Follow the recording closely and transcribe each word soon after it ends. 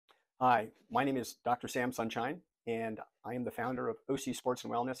Hi, my name is Dr. Sam Sunshine, and I am the founder of OC Sports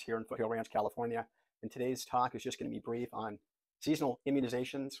and Wellness here in Foothill Ranch, California. And today's talk is just going to be brief on seasonal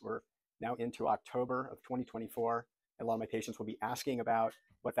immunizations. We're now into October of 2024, and a lot of my patients will be asking about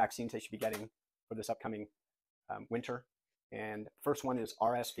what vaccines they should be getting for this upcoming winter. And the first one is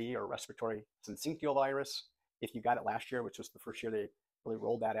RSV, or respiratory syncytial virus. If you got it last year, which was the first year they really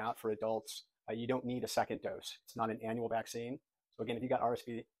rolled that out for adults, you don't need a second dose. It's not an annual vaccine. So again, if you got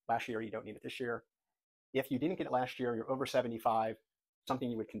RSV last year, you don't need it this year. If you didn't get it last year, you're over 75, something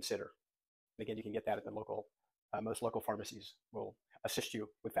you would consider. And again, you can get that at the most local pharmacies will assist you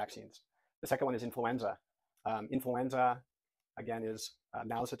with vaccines. The second one is influenza. Influenza, again, is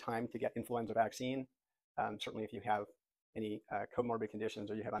now's the time to get influenza vaccine. Certainly if you have any comorbid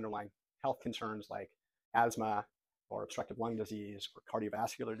conditions or you have underlying health concerns like asthma or obstructive lung disease or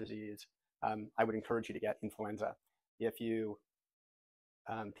cardiovascular disease, I would encourage you to get influenza. If you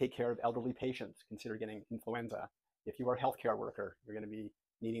take care of elderly patients, consider getting influenza. If you are a healthcare worker, you're going to be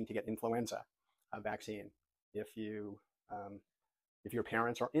needing to get influenza vaccine. If your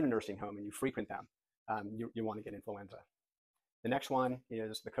parents are in a nursing home and you frequent them, you want to get influenza. The next one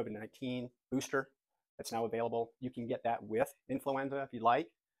is the COVID-19 booster that's now available. You can get that with influenza if you like.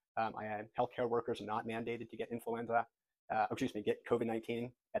 Healthcare workers are not mandated to get get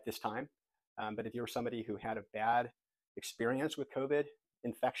COVID-19 at this time. But if you're somebody who had a bad experience with COVID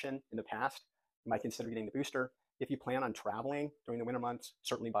infection in the past, you might consider getting the booster. If you plan on traveling during the winter months,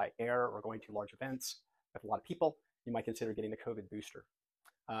 certainly by air or going to large events with a lot of people, you might consider getting the COVID booster.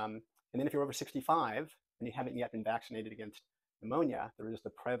 And then if you're over 65 and you haven't yet been vaccinated against pneumonia, there is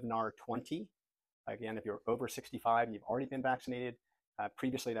the Prevnar 20. Again, if you're over 65 and you've already been vaccinated,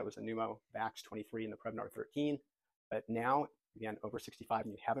 previously that was the Pneumovax 23 and the Prevnar 13. But now, again, over 65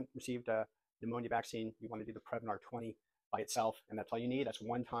 and you haven't received a pneumonia vaccine, you want to do the Prevnar 20 by itself, and that's all you need. That's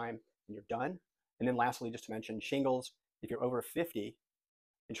one time and you're done. And then lastly, just to mention shingles, if you're over 50,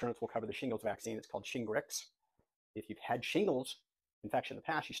 insurance will cover the shingles vaccine. It's called Shingrix. If you've had shingles infection in the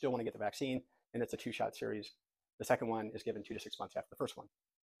past, you still want to get the vaccine, and it's a 2-shot series. The second one is given 2 to 6 months after the first one.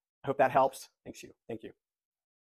 I hope that helps. Thank you.